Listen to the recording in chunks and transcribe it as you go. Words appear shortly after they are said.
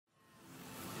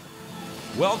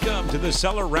Welcome to the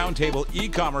Seller Roundtable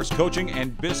e-commerce coaching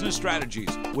and business strategies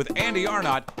with Andy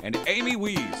Arnott and Amy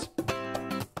Wees.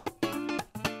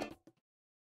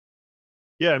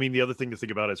 Yeah, I mean, the other thing to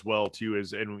think about as well too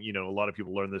is, and a lot of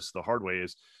people learn this the hard way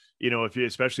is, if you,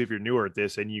 especially if you're newer at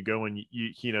this and you go and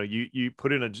you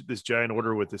put in this giant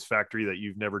order with this factory that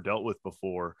you've never dealt with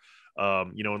before,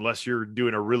 unless you're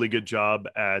doing a really good job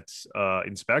at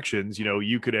inspections,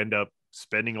 you could end up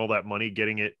spending all that money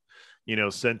getting it,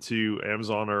 sent to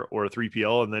Amazon or a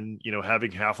 3PL, and then,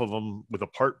 having half of them with a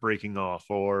part breaking off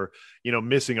or,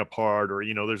 missing a part, or,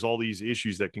 there's all these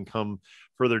issues that can come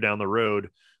further down the road.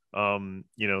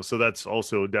 So that's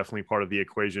also definitely part of the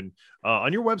equation.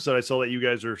 On your website, I saw that you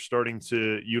guys are starting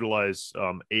to utilize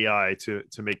AI to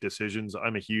make decisions.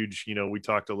 I'm a huge, we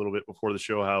talked a little bit before the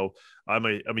show how I'm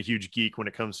a huge geek when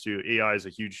it comes to AI. Is a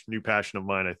huge new passion of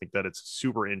mine. I think that it's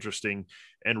super interesting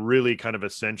and really kind of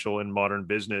essential in modern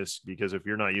business, because if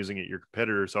you're not using it, your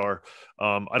competitors are.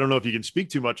 I don't know if you can speak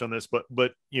too much on this, but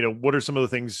what are some of the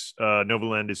things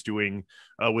Novaland is doing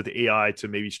with AI to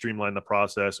maybe streamline the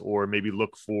process, or maybe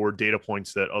look for data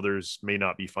points that others may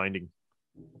not be finding?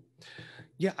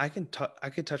 Yeah, I could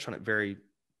touch on it very,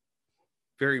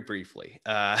 very briefly.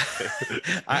 We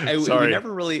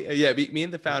never really, me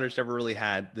and the founders never really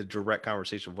had the direct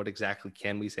conversation of what exactly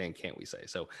can we say and can't we say.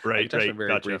 So I can touch on it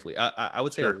very briefly. I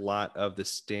would say a lot of the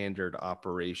standard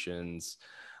operations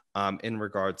in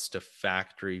regards to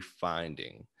factory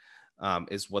finding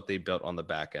is what they built on the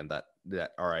back end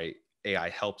that our AI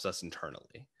helps us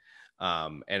internally.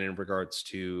 And in regards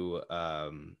to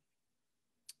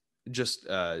just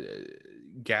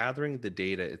gathering the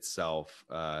data itself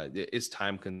is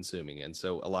time consuming. And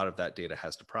so a lot of that data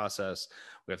has to process.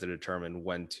 We have to determine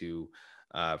when to,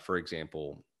 for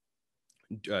example,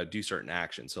 do certain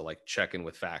actions. So like check in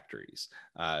with factories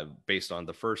based on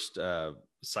the first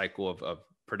cycle of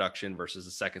production versus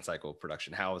the second cycle of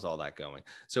production. How is all that going?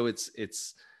 So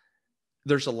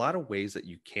there's a lot of ways that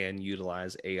you can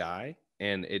utilize AI,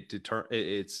 and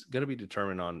it's going to be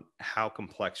determined on how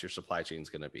complex your supply chain is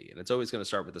going to be. And it's always going to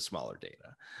start with the smaller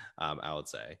data, I would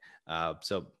say.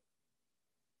 So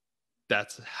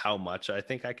that's how much I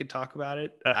think I could talk about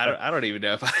it. I don't even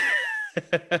know if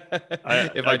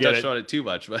I touched on it too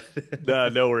much,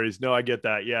 but no worries. No, I get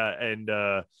that. Yeah. And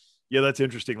that's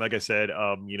interesting. Like I said,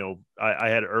 I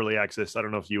had early access. I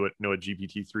don't know if you know what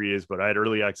GPT-3 is, but I had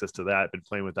early access to that. Been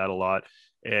playing with that a lot.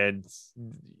 And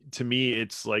to me,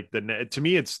 it's like it's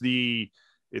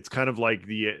kind of like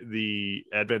the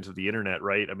advent of the internet,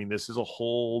 right? I mean, this is a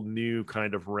whole new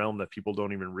kind of realm that people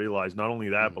don't even realize. Not only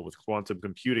that, but with quantum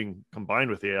computing combined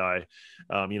with AI,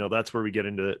 that's where we get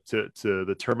into to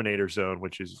the Terminator zone,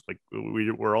 which is like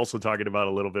we're also talking about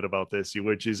a little bit about this,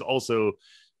 which is also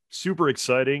super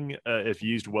exciting if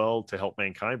used well to help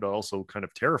mankind, but also kind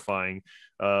of terrifying.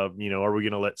 Are we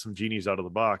going to let some genies out of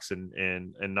the box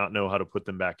and not know how to put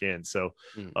them back in? So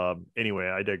anyway,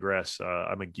 I digress.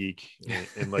 I'm a geek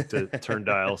and like to turn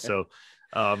dial. So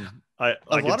I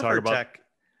can talk about tech.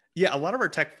 Yeah, a lot of our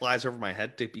tech flies over my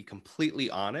head, to be completely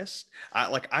honest.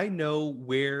 I know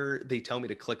where they tell me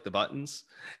to click the buttons,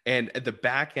 and at the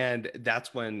back end,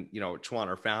 that's when, Chuan,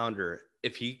 our founder,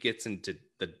 if he gets into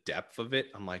the depth of it,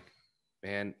 I'm like,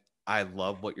 man, I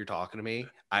love what you're talking to me.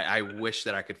 I wish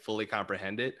that I could fully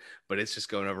comprehend it, but it's just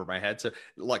going over my head. So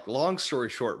like, long story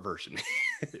short version.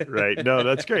 Right. No,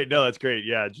 that's great. No, that's great.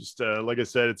 Yeah. Just like I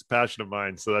said, it's a passion of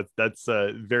mine. So that's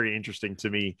very interesting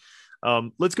to me.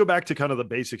 Let's go back to kind of the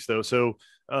basics though. So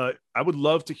I would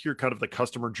love to hear kind of the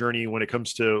customer journey when it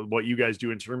comes to what you guys do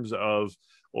in terms of,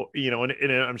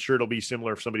 and I'm sure it'll be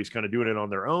similar if somebody's kind of doing it on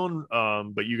their own,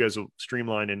 but you guys will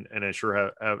streamline and I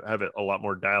sure have it a lot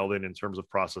more dialed in terms of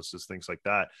processes, things like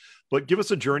that. But give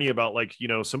us a journey about, like,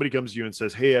 somebody comes to you and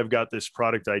says, hey, I've got this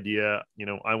product idea.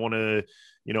 I want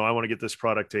to get this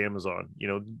product to Amazon.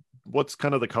 What's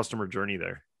kind of the customer journey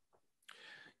there?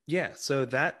 Yeah, so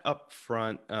that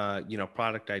upfront,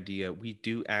 product idea, we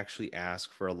do actually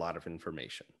ask for a lot of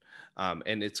information.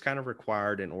 And it's kind of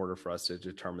required in order for us to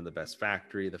determine the best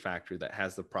factory, the factory that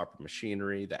has the proper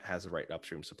machinery, that has the right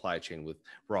upstream supply chain with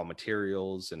raw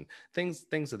materials and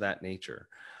things of that nature.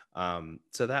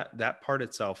 So that part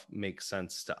itself makes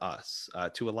sense to us.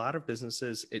 To a lot of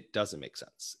businesses, it doesn't make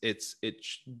sense.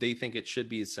 They think it should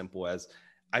be as simple as,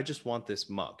 I just want this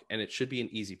mug, and it should be an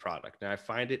easy product. Now I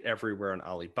find it everywhere on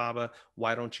Alibaba.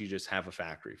 Why don't you just have a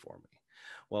factory for me?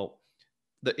 Well,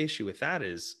 the issue with that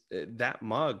is that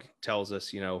mug tells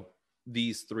us,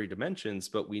 these 3 dimensions,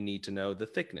 but we need to know the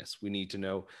thickness. We need to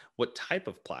know what type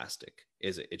of plastic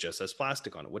is it. It just says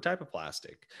plastic on it. What type of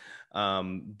plastic?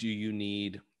 Do you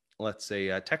need let's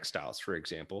say textiles, for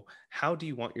example. How do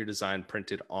you want your design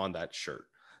printed on that shirt?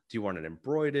 Do you want it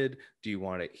embroidered? Do you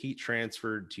want it heat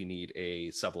transferred? Do you need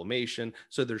a sublimation?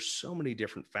 So there's so many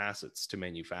different facets to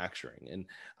manufacturing. And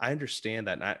I understand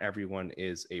that not everyone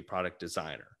is a product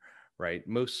designer, right?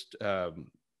 Most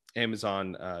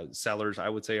Amazon sellers, I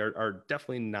would say, are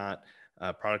definitely not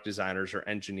product designers or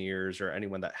engineers or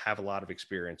anyone that have a lot of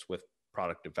experience with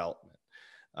product development.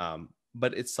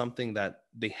 But it's something that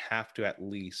they have to at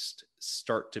least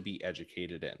start to be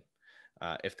educated in.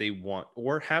 If they want,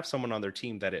 or have someone on their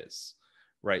team that is,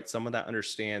 right? Someone that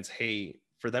understands, hey,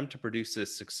 for them to produce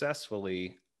this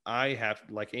successfully, I have,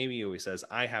 like Amy always says,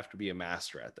 I have to be a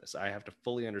master at this. I have to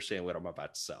fully understand what I'm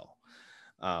about to sell.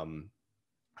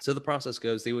 So the process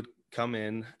goes, they would come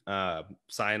in,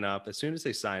 sign up. As soon as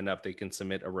they sign up, they can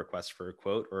submit a request for a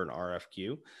quote or an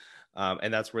RFQ.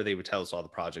 And that's where they would tell us all the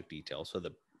project details. So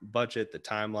the budget, the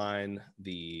timeline,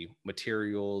 the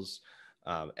materials,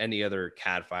 any other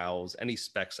CAD files, any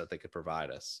specs that they could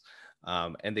provide us.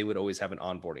 And they would always have an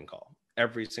onboarding call.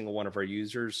 Every single one of our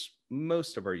users,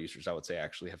 most of our users, I would say,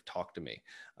 actually have talked to me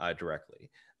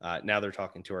directly. Now they're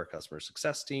talking to our customer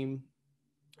success team,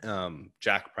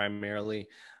 Jack primarily,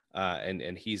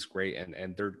 and he's great.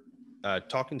 And they're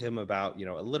talking to him about,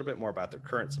 a little bit more about their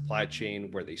current supply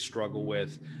chain, where they struggle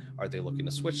with. Are they looking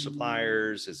to switch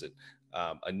suppliers? Is it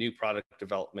a new product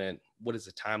development? What is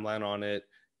the timeline on it?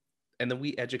 And then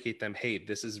we educate them, hey,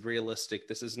 this is realistic.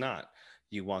 This is not.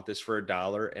 You want this for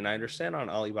 $1. And I understand on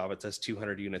Alibaba it says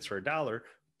 200 units for $1.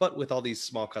 But with all these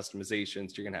small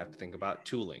customizations, you're going to have to think about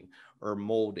tooling or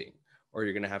molding, or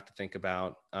you're going to have to think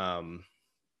about the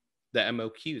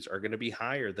MOQs are going to be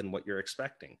higher than what you're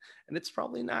expecting. And it's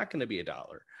probably not going to be $1.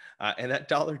 And that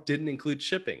dollar didn't include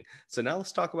shipping. So now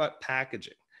let's talk about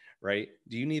packaging, right?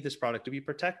 Do you need this product to be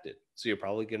protected? So you're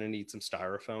probably going to need some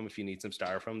styrofoam. If you need some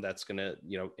styrofoam, that's going to,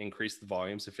 increase the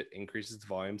volumes. If it increases the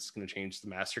volumes, it's going to change the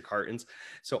master cartons.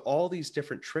 So all these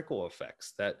different trickle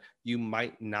effects that you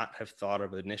might not have thought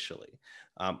of initially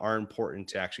are important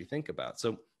to actually think about.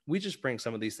 So we just bring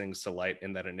some of these things to light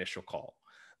in that initial call,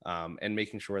 and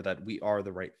making sure that we are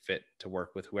the right fit to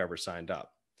work with whoever signed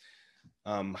up.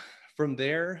 From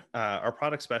there, our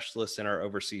product specialists and our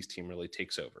overseas team really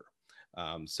takes over.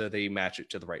 So they match it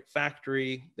to the right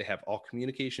factory. They have all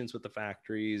communications with the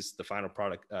factories, the final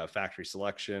product factory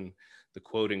selection, the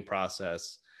quoting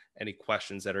process, any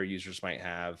questions that our users might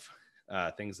have,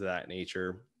 things of that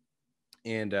nature.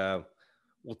 And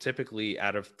we'll typically,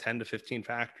 out of 10 to 15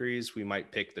 factories, we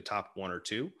might pick the top 1 or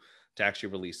 2 to actually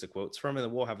release the quotes from, and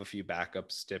then we'll have a few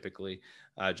backups typically,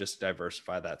 just to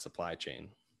diversify that supply chain.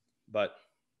 But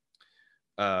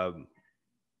what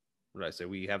did I say?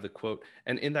 We have the quote,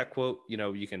 and in that quote,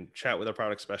 you can chat with our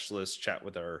product specialist, chat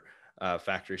with our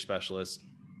factory specialist,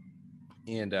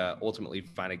 and ultimately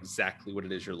find exactly what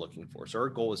it is you're looking for. So our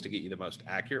goal is to get you the most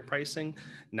accurate pricing,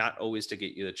 not always to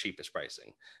get you the cheapest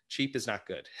pricing. Cheap is not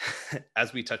good,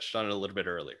 as we touched on it a little bit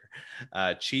earlier.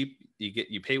 Cheap,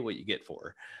 you pay what you get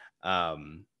for.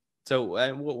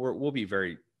 So we'll be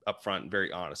very upfront and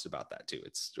very honest about that too.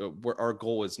 It's our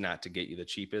goal is not to get you the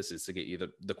cheapest, it's to get you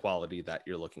the quality that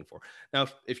you're looking for. Now,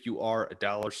 if you are a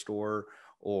dollar store,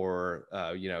 or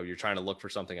you're trying to look for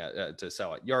something to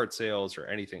sell at yard sales or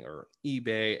anything, or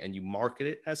eBay, and you market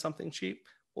it as something cheap,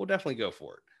 we'll definitely go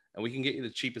for it, and we can get you the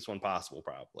cheapest one possible,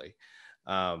 probably.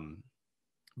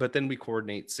 But then we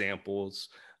coordinate samples.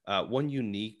 One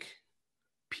unique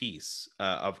piece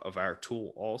of our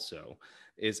tool also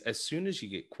is, as soon as you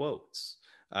get quotes,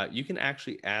 you can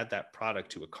actually add that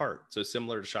product to a cart. So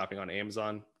similar to shopping on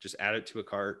Amazon, just add it to a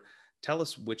cart. Tell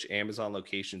us which Amazon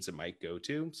locations it might go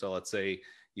to. So let's say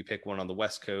you pick one on the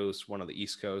West Coast, one on the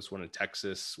East Coast, one in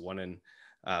Texas, one in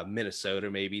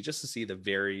Minnesota, maybe, just to see the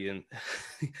variant,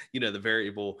 the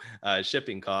variable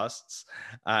shipping costs.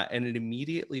 And it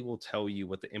immediately will tell you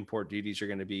what the import duties are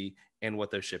going to be and what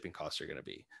those shipping costs are going to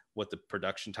be, what the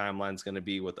production timeline is going to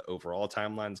be, what the overall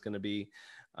timeline is going to be.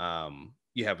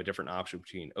 You have a different option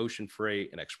between ocean freight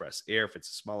and express air if it's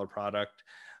a smaller product.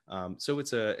 So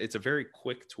it's a very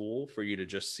quick tool for you to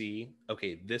just see,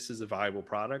 okay, this is a viable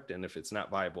product. And if it's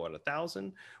not viable at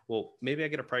 1,000, well, maybe I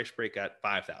get a price break at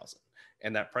 5,000.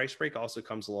 And that price break also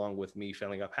comes along with me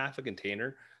filling up half a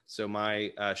container. So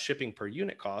my shipping per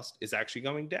unit cost is actually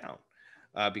going down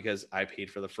because I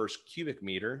paid for the first cubic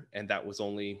meter, and that was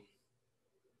only,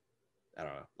 I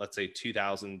don't know, let's say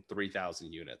 2,000,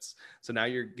 3,000 units. So now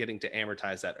you're getting to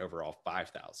amortize that overall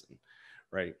 5,000,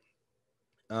 right?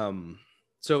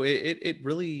 So it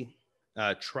really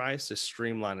tries to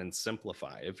streamline and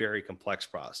simplify a very complex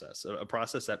process, a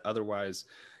process that otherwise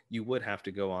you would have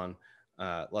to go on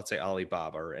let's say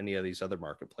Alibaba or any of these other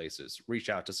marketplaces, reach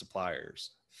out to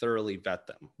suppliers, thoroughly vet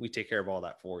them. We take care of all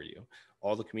that for you.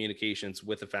 All the communications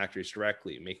with the factories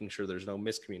directly, making sure there's no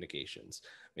miscommunications,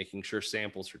 making sure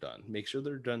samples are done, make sure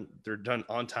they're done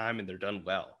on time and they're done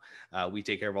well. We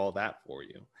take care of all that for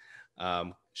you.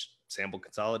 Sample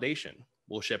consolidation.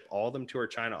 We'll ship all of them to our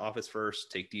China office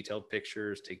first, take detailed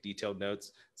pictures, take detailed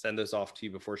notes, send those off to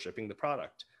you before shipping the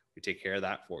product. We take care of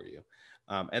that for you.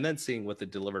 And then seeing what the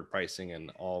delivered pricing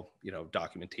and all,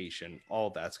 documentation,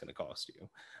 all that's going to cost you.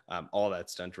 All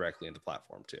that's done directly in the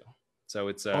platform too. So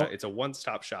it's a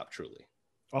one-stop shop, truly.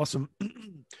 Awesome.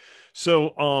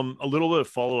 So a little bit of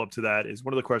follow up to that is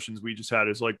one of the questions we just had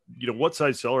is like, what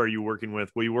size seller are you working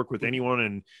with? Will you work with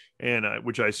anyone? And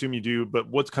which I assume you do, but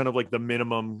what's kind of like the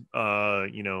minimum,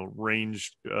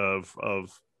 range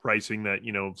of pricing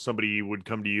that, somebody would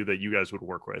come to you that you guys would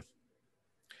work with?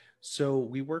 So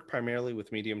we work primarily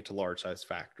with medium to large size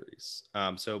factories.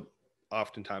 So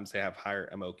oftentimes they have higher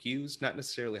MOQs, not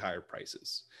necessarily higher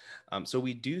prices. So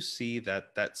we do see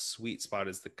that sweet spot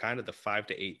is the kind of the $5,000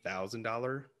 to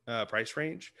 $8,000 price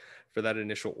range for that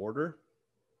initial order.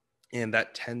 And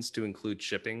that tends to include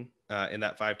shipping in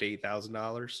that $5,000 to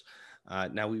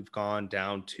 $8,000. Now we've gone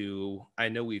down to, I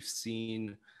know we've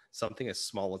seen something as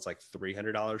small as like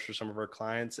 $300 for some of our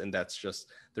clients. And they're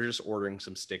just ordering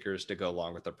some stickers to go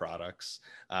along with the products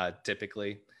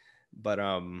typically. But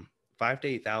 5,000 to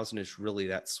 8,000 is really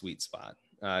that sweet spot.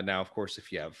 Now, of course,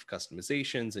 if you have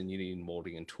customizations and you need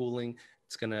molding and tooling,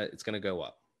 it's gonna go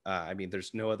up. I mean,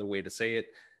 there's no other way to say it.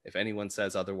 If anyone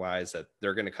says otherwise, that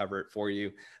they're gonna cover it for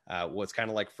you. Well, it's kind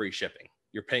of like free shipping.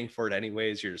 You're paying for it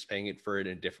anyways. You're just paying for it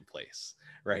in a different place,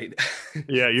 right?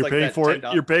 Yeah, you're like paying for it.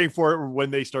 $10. You're paying for it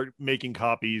when they start making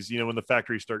copies. When the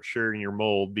factory starts sharing your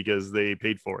mold because they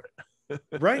paid for it.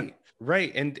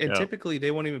 Right. And typically they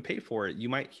won't even pay for it. You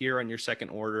might hear on your second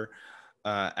order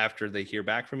after they hear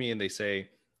back from you and they say,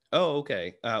 oh,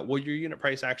 okay. Well, your unit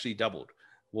price actually doubled.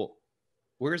 Well,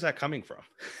 where is that coming from?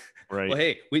 Right. Well,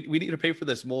 hey, we need to pay for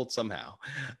this mold somehow.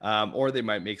 Or they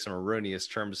might make some erroneous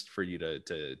terms for you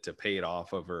to pay it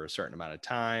off over a certain amount of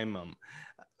time.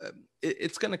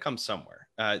 It's going to come somewhere.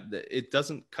 It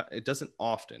doesn't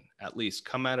often, at least,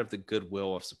 come out of the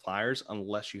goodwill of suppliers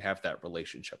unless you have that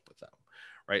relationship with them.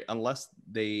 Right. Unless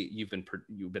you've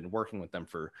been working with them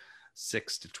for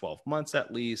 6 to 12 months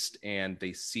at least, and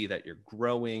they see that you're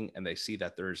growing and they see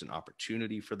that there's an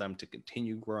opportunity for them to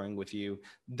continue growing with you,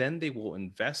 then they will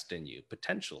invest in you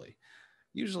potentially.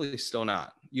 Usually still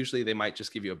not. Usually they might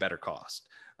just give you a better cost.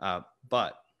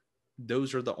 But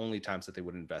those are the only times that they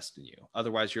would invest in you.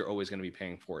 Otherwise, you're always going to be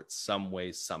paying for it some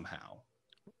way, somehow.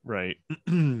 Right.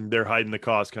 They're hiding the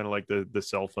cost, kind of like the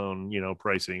cell phone,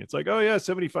 pricing. It's like, oh yeah,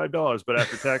 $75, but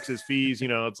after taxes, fees,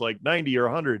 it's like 90 or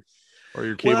 100, or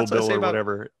your cable bill or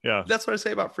whatever. Yeah. That's what I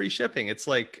say about free shipping. It's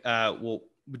like,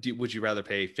 would you rather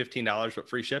pay $15 but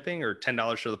free shipping, or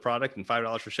 $10 for the product and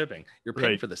 $5 for shipping? You're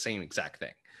paying for the same exact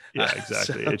thing. Yeah,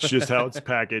 exactly. It's just how it's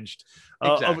packaged.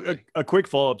 Exactly. A quick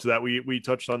follow up to that. We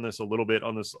touched on this a little bit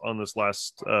on this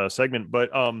last segment, but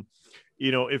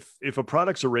if a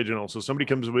product's original, so somebody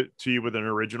comes to you with an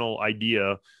original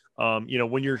idea,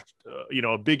 when you're,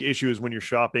 a big issue is when you're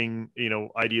shopping,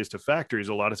 ideas to factories.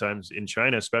 A lot of times in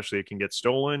China, especially, it can get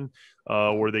stolen,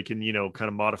 or they can, kind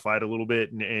of modify it a little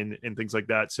bit and things like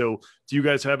that. So do you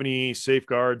guys have any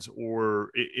safeguards or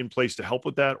in place to help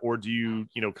with that? Or do you,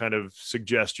 kind of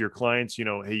suggest your clients,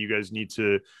 hey, you guys need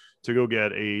to go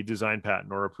get a design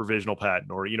patent or a provisional patent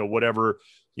or, whatever,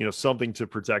 something to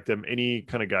protect them? Any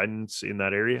kind of guidance in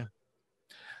that area?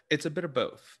 It's a bit of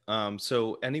both.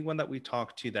 So anyone that we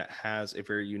talk to that has a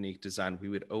very unique design, we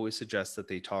would always suggest that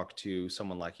they talk to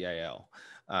someone like Yael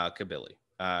Kabili.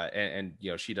 And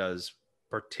she does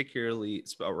particularly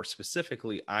or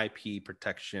specifically IP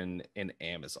protection in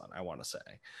Amazon, I want to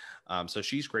say. So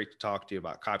she's great to talk to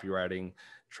about copywriting,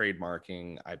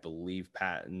 trademarking, I believe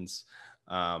patents.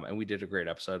 And we did a great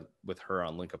episode with her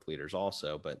on Link Up Leaders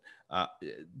also. But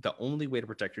the only way to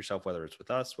protect yourself, whether it's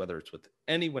with us, whether it's with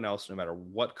anyone else, no matter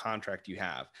what contract you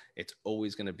have, it's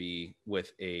always going to be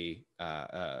with an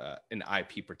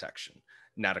IP protection,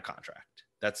 not a contract.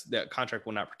 That contract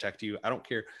will not protect you. I don't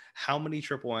care how many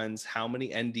triple Ns, how many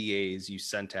NDAs you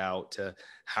sent out to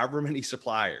however many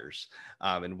suppliers,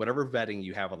 and whatever vetting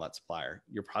you have on that supplier,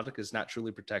 your product is not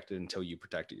truly protected until you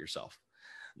protect it yourself.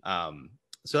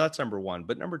 So that's number one.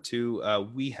 But number two,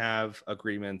 we have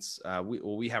agreements.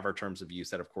 We have our terms of use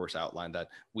that, of course, outline that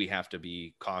we have to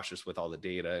be cautious with all the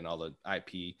data and all the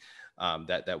IP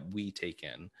that we take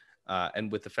in.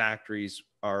 And with the factories,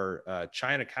 our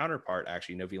China counterpart,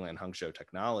 actually, Noviland Hangzhou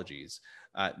Technologies,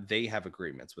 they have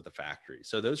agreements with the factory.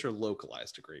 So those are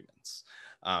localized agreements.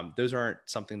 Those aren't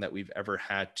something that we've ever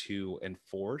had to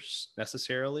enforce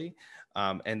necessarily.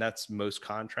 And that's most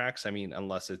contracts. I mean,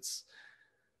 unless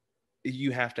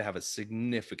you have to have a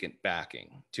significant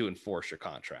backing to enforce your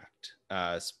contract,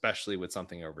 especially with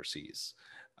something overseas.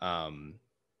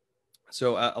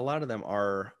 So a lot of them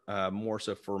are more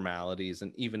so formalities.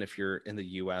 And even if you're in the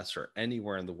US or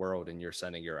anywhere in the world and you're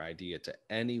sending your idea to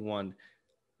anyone,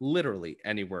 literally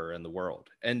anywhere in the world,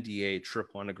 NDA, Trip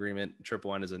One agreement. Trip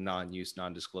One is a non-use,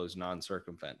 non-disclosed,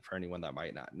 non-circumvent for anyone that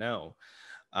might not know.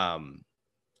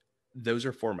 Those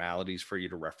are formalities for you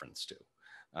to reference to.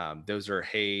 Those are,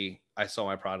 hey, I saw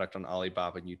my product on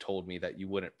Alibaba and you told me that you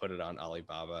wouldn't put it on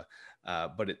Alibaba.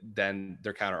 Then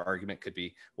their counter argument could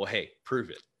be, well, hey, prove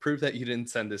it. Prove that you didn't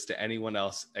send this to anyone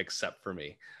else except for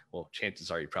me. Well, chances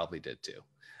are you probably did too.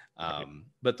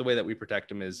 But the way that we protect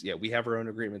them is, we have our own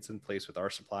agreements in place with our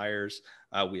suppliers.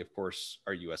 We, of course,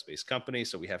 are US based company,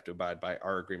 so we have to abide by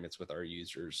our agreements with our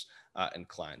users and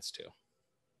clients too.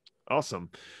 Awesome.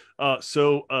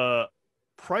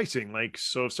 Pricing, like,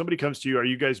 so if somebody comes to you, are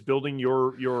you guys building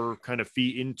your kind of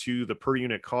fee into the per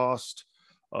unit cost?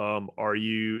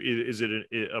 Is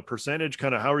it a percentage?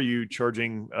 Kind of how are you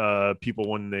charging people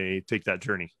when they take that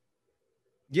journey?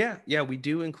 Yeah, we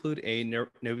do include a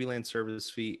Noviland service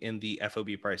fee in the FOB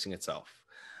pricing itself.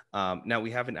 Now we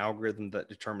have an algorithm that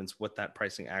determines what that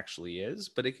pricing actually is,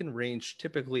 but it can range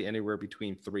typically anywhere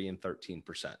between 3 and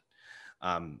 13%.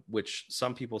 Which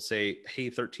some people say,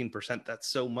 hey, 13%, that's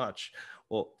so much.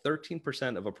 Well,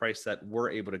 13% of a price that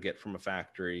we're able to get from a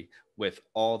factory with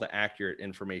all the accurate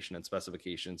information and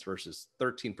specifications versus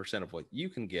 13% of what you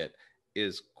can get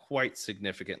is quite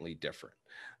significantly different,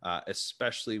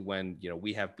 especially when,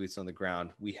 we have boots on the ground,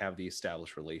 we have the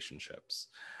established relationships.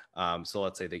 So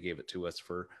let's say they gave it to us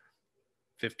for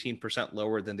 15%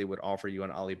 lower than they would offer you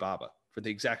on Alibaba for the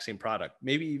exact same product,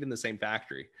 maybe even the same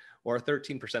factory, or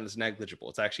 13% is negligible.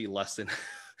 It's actually less than.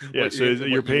 So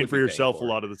you're paying for yourself a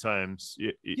lot of the times.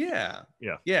 Yeah.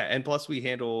 And plus we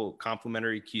handle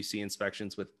complimentary QC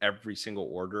inspections with every single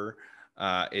order.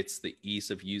 It's the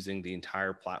ease of using the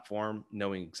entire platform,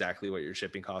 knowing exactly what your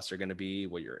shipping costs are going to be,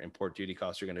 what your import duty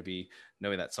costs are going to be,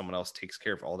 knowing that someone else takes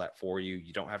care of all that for you.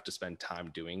 You don't have to spend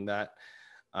time doing that.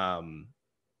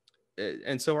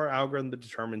 And so our algorithm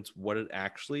determines what it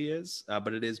actually is,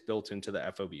 but it is built into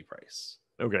the FOB price.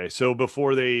 Okay. So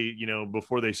before they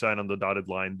sign on the dotted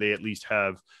line, they at least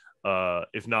have,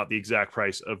 if not the exact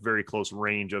price, a very close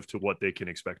range to what they can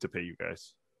expect to pay you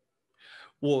guys.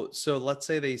 Well, so let's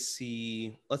say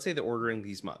they're ordering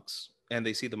these mugs and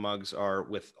they see the mugs are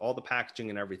with all the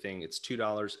packaging and everything. It's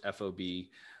 $2 FOB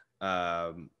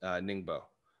Ningbo.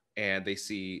 And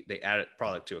they add a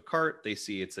product to a cart. They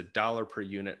see it's $1 per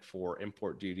unit for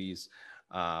import duties.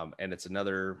 And it's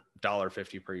another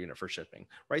 $1.50 per unit for shipping.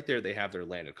 Right there, they have their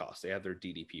landed cost. They have their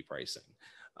DDP pricing.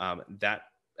 That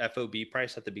FOB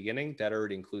price at the beginning, that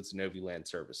already includes the Noviland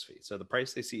service fee. So the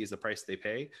price they see is the price they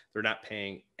pay. They're not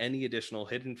paying any additional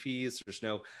hidden fees.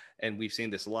 And we've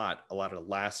seen this a lot of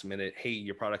last minute, hey,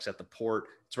 your product's at the port,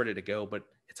 it's ready to go, but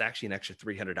it's actually an extra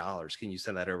 $300. Can you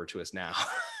send that over to us now?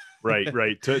 Right.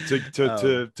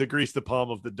 To grease the palm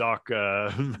of the dock.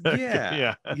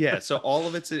 Yeah. So all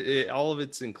of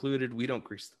it's included. We don't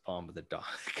grease the palm of the dock,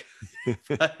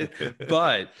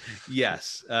 but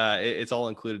yes, it's all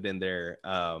included in there.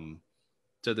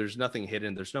 So there's nothing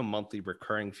hidden. There's no monthly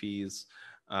recurring fees.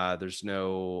 There's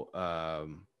no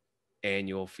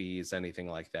annual fees, anything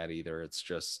like that either. It's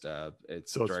just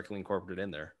it's directly incorporated in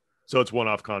there. So it's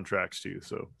one-off contracts too.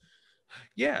 So.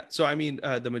 Yeah. So, I mean,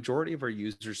 the majority of our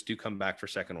users do come back for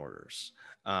second orders.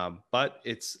 But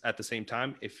it's at the same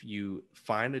time, if you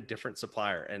find a different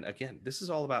supplier, and again, this is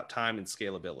all about time and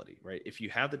scalability, right? If you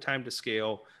have the time to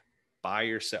scale by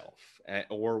yourself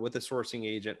or with a sourcing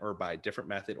agent or by a different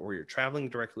method, or you're traveling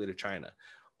directly to China,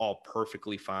 all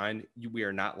perfectly fine. We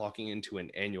are not locking into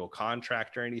an annual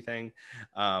contract or anything.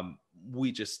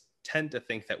 We just tend to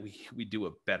think that we do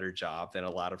a better job than a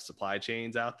lot of supply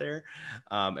chains out there.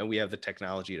 And we have the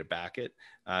technology to back it.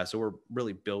 So we're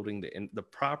really building the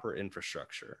proper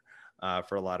infrastructure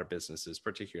for a lot of businesses,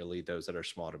 particularly those that are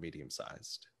small to medium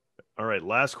sized. All right.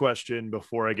 Last question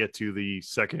before I get to the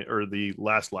second or the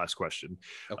last question.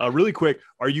 Okay. Really quick.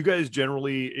 Are you guys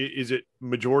generally, is it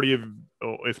majority of,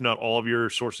 if not all of your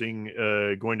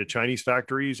sourcing going to Chinese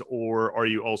factories, or are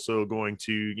you also going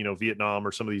to, Vietnam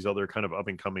or some of these other kind of up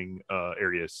and coming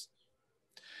areas?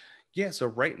 Yeah, so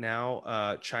right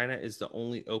now, China is the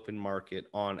only open market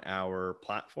on our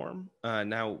platform.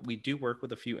 Now, we do work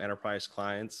with a few enterprise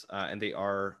clients, and they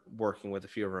are working with a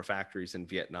few of our factories in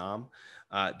Vietnam.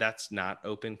 That's not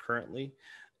open currently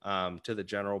to the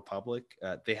general public.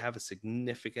 They have a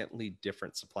significantly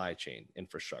different supply chain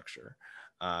infrastructure.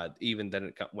 Even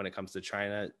then, when it comes to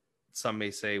China, some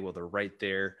may say, well, they're right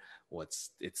there. Well,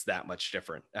 it's that much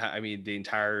different. I mean, the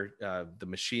entire the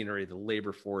machinery, the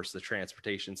labor force, the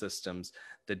transportation systems,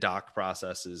 the dock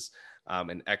processes,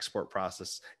 and export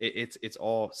process. It's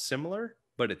all similar,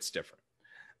 but it's different.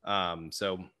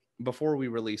 So before we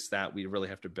release that, we really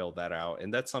have to build that out,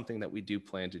 and that's something that we do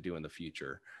plan to do in the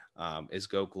future. Is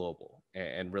go global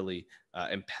and really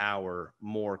empower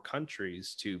more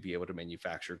countries to be able to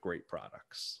manufacture great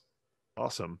products.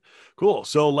 Awesome. Cool.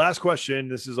 So last question,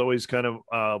 this is always kind of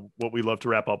what we love to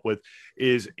wrap up with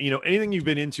is, anything you've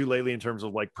been into lately in terms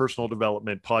of like personal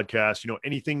development, podcasts,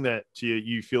 anything that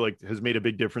you feel like has made a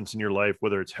big difference in your life,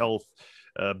 whether it's health,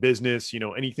 business,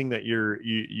 anything that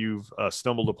you've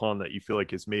stumbled upon that you feel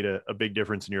like has made a big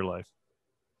difference in your life.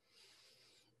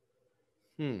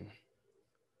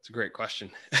 It's a great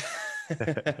question.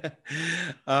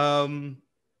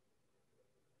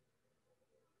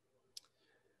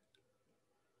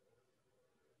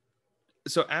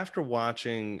 So after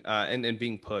watching and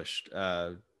being pushed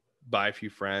by a few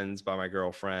friends, by my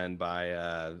girlfriend,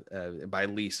 by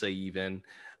Lisa even,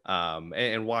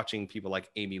 and watching people like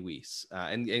Amy Weiss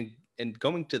and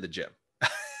going to the gym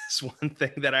is one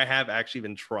thing that I have actually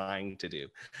been trying to do.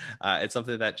 It's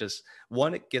something that just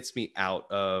it gets me out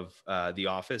of the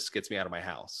office, gets me out of my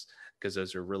house, because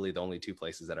those are really the only two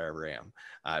places that I ever am.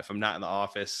 If I'm not in the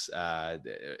office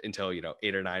until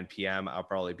 8 or 9 p.m., I'll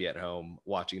probably be at home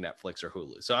watching Netflix or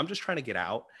Hulu. So I'm just trying to get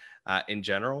out in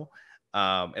general,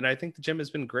 and I think the gym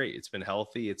has been great. It's been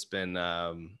healthy. It's been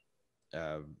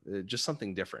just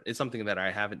something different. It's something that I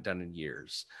haven't done in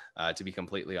years, to be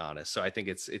completely honest. So I think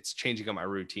it's changing up my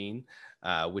routine,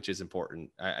 which is important,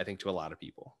 I think, to a lot of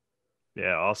people.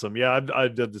 Yeah. Awesome. Yeah.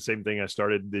 I've done the same thing. I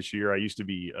started this year. I used to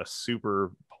be a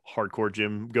super hardcore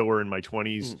gym goer in my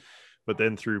 20s, but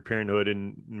then through parenthood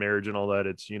and marriage and all that,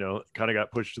 it's, kind of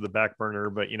got pushed to the back burner,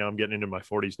 but I'm getting into my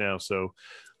 40s now. So,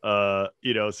 so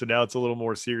now it's a little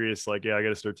more serious. Like, yeah, I got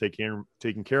to start taking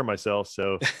care of myself.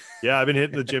 So yeah, I've been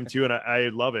hitting the gym too. And I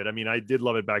love it. I mean, I did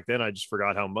love it back then. I just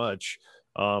forgot how much.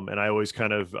 And I always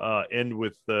kind of end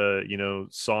with the,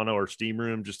 sauna or steam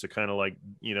room just to kind of like,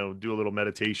 do a little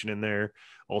meditation in there.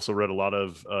 Also read a lot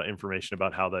of information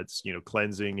about how that's,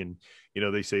 cleansing. And,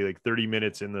 they say like 30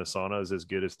 minutes in the sauna is as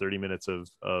good as 30 minutes of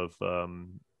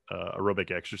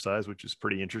aerobic exercise, which is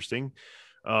pretty interesting.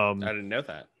 I didn't know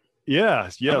that. Yeah.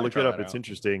 Look it up. It's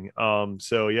interesting.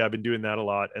 So yeah, I've been doing that a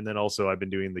lot. And then also I've been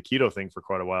doing the keto thing for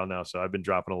quite a while now. So I've been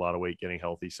dropping a lot of weight, getting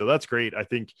healthy. So that's great. I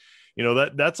think,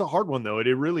 that's a hard one though. It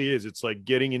really is. It's like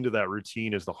getting into that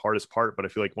routine is the hardest part, but I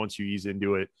feel like once you ease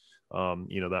into it,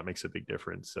 that makes a big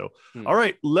difference. So, all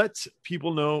right, let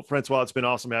people know, Francois, it's been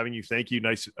awesome having you. Thank you.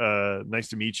 Nice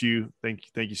to meet you. Thank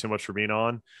you so much for being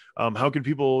on. How can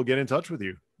people get in touch with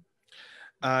you?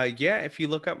 If you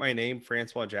look up my name,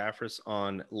 Francois Jaffress,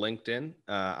 on LinkedIn,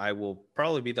 I will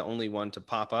probably be the only one to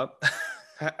pop up,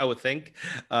 I would think.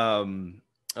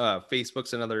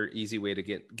 Facebook's another easy way to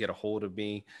get a hold of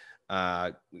me.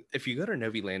 If you go to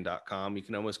noviland.com, you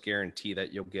can almost guarantee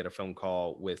that you'll get a phone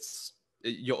call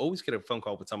you'll always get a phone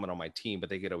call with someone on my team, but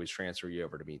they could always transfer you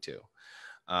over to me too.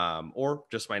 Or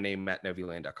just my name at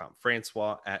noviland.com,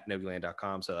 Francois at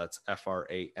noviland.com. So that's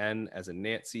FRAN as in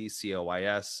Nancy,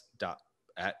 COIS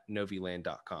at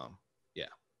noviland.com.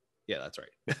 Yeah, that's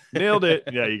right. Nailed it.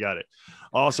 Yeah, you got it.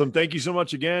 Awesome. Thank you so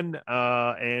much again.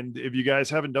 And if you guys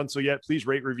haven't done so yet, please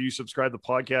rate, review, subscribe to the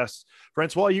podcast.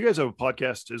 Francois, you guys have a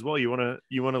podcast as well. You want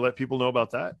to let people know about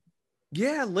that?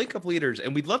 Yeah, Link Up Leaders,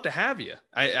 and we'd love to have you.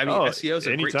 I mean, SEO is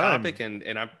a great topic, and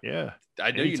I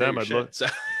know anytime,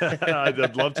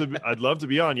 I'd love to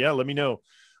be on. Yeah, let me know.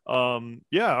 All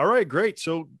right, great.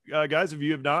 So guys, if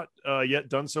you have not yet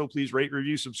done so, please rate,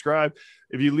 review, subscribe.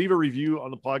 If you leave a review on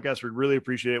the podcast, we'd really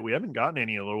appreciate it. We haven't gotten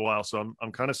any in a little while, so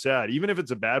I'm kind of sad, even if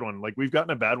it's a bad one. Like, we've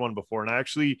gotten a bad one before, and I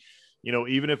actually,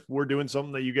 even if we're doing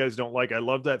something that you guys don't like, I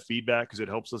love that feedback because it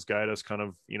helps us guide us kind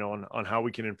of, on how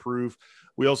we can improve.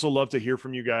 We also love to hear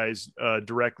from you guys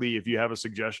directly. If you have a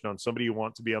suggestion on somebody you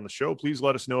want to be on the show, please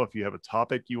let us know. If you have a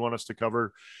topic you want us to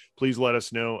cover, please let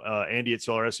us know. Andy at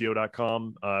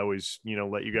sellerseo.com. I always,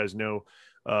 let you guys know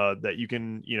that you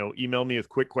can, email me with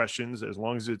quick questions as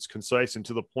long as it's concise and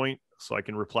to the point so I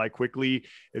can reply quickly.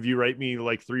 If you write me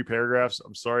like 3 paragraphs,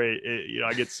 I'm sorry.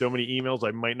 I get so many emails,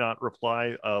 I might not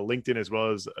reply. LinkedIn as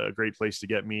well is a great place to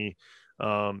get me.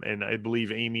 And I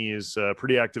believe Amy is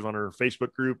pretty active on her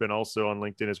Facebook group and also on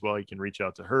LinkedIn as well. You can reach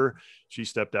out to her. She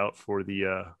stepped out for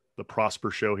the Prosper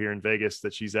show here in Vegas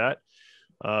that she's at.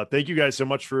 Thank you guys so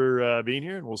much for being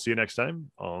here, and we'll see you next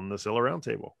time on the Seller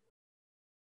Roundtable.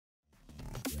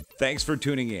 Thanks for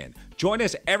tuning in. Join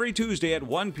us every Tuesday at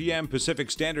 1 p.m.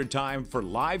 Pacific Standard Time for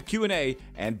live Q&A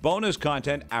and bonus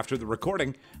content after the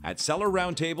recording at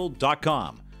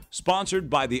sellerroundtable.com. Sponsored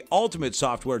by the ultimate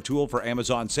software tool for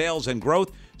Amazon sales and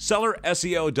growth,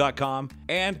 sellerseo.com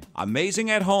and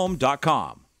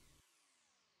amazingathome.com.